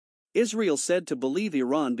Israel said to believe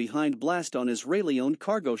Iran behind blast on Israeli-owned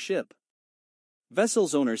cargo ship.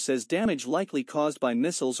 Vessel's owner says damage likely caused by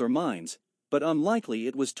missiles or mines, but unlikely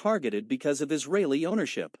it was targeted because of Israeli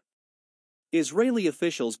ownership. Israeli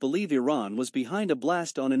officials believe Iran was behind a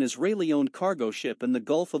blast on an Israeli-owned cargo ship in the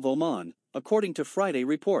Gulf of Oman, according to Friday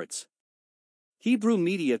reports. Hebrew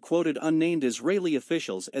media quoted unnamed Israeli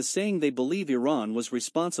officials as saying they believe Iran was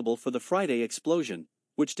responsible for the Friday explosion,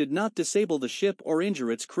 which did not disable the ship or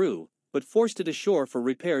injure its crew, but forced it ashore for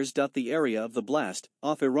repairs. The area of the blast,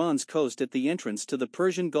 off Iran's coast at the entrance to the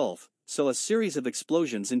Persian Gulf, saw a series of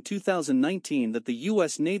explosions in 2019 that the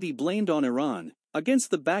U.S. Navy blamed on Iran,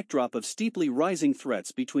 against the backdrop of steeply rising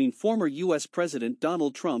threats between former U.S. President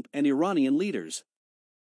Donald Trump and Iranian leaders.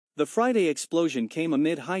 The Friday explosion came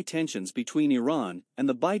amid high tensions between Iran and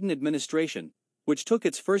the Biden administration, which took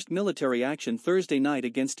its first military action Thursday night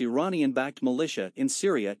against Iranian-backed militia in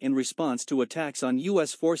Syria in response to attacks on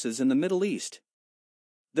U.S. forces in the Middle East.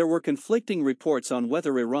 There were conflicting reports on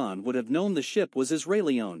whether Iran would have known the ship was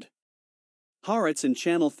Israeli-owned. Haaretz and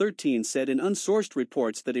Channel 13 said in unsourced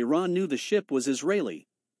reports that Iran knew the ship was Israeli,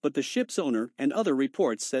 but the ship's owner and other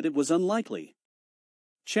reports said it was unlikely.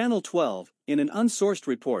 Channel 12, in an unsourced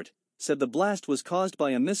report, said the blast was caused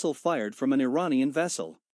by a missile fired from an Iranian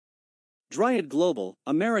vessel. Dryad Global,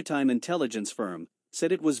 a maritime intelligence firm,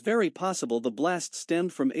 said it was very possible the blast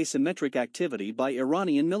stemmed from asymmetric activity by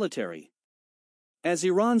Iranian military. As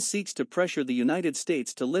Iran seeks to pressure the United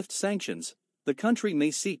States to lift sanctions, the country may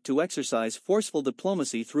seek to exercise forceful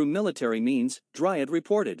diplomacy through military means, Dryad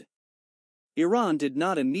reported. Iran did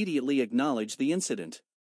not immediately acknowledge the incident.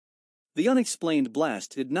 The unexplained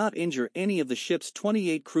blast did not injure any of the ship's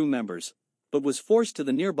 28 crew members, but was forced to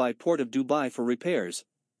the nearby port of Dubai for repairs,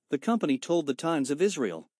 the company told the Times of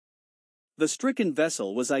Israel. The stricken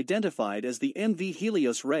vessel was identified as the MV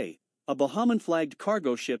Helios Ray, a Bahamian-flagged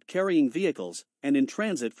cargo ship carrying vehicles and in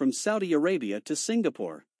transit from Saudi Arabia to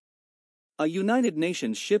Singapore. A United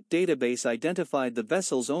Nations ship database identified the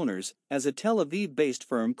vessel's owners as a Tel Aviv-based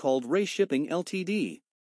firm called Ray Shipping Ltd.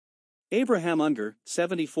 Abraham Unger,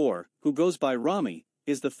 74, who goes by Rami,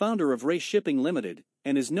 is the founder of Ray Shipping Limited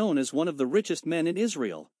and is known as one of the richest men in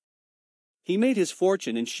Israel. He made his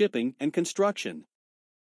fortune in shipping and construction.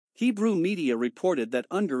 Hebrew media reported that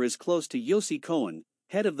Unger is close to Yossi Cohen,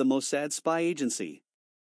 head of the Mossad spy agency.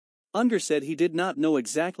 Unger said he did not know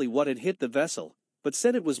exactly what had hit the vessel, but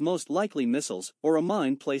said it was most likely missiles or a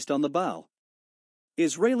mine placed on the bow.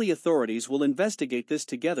 Israeli authorities will investigate this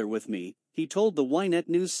together with me, he told the Ynet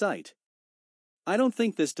news site. I don't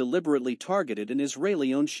think this deliberately targeted an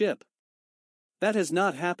Israeli-owned ship. That has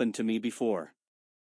not happened to me before.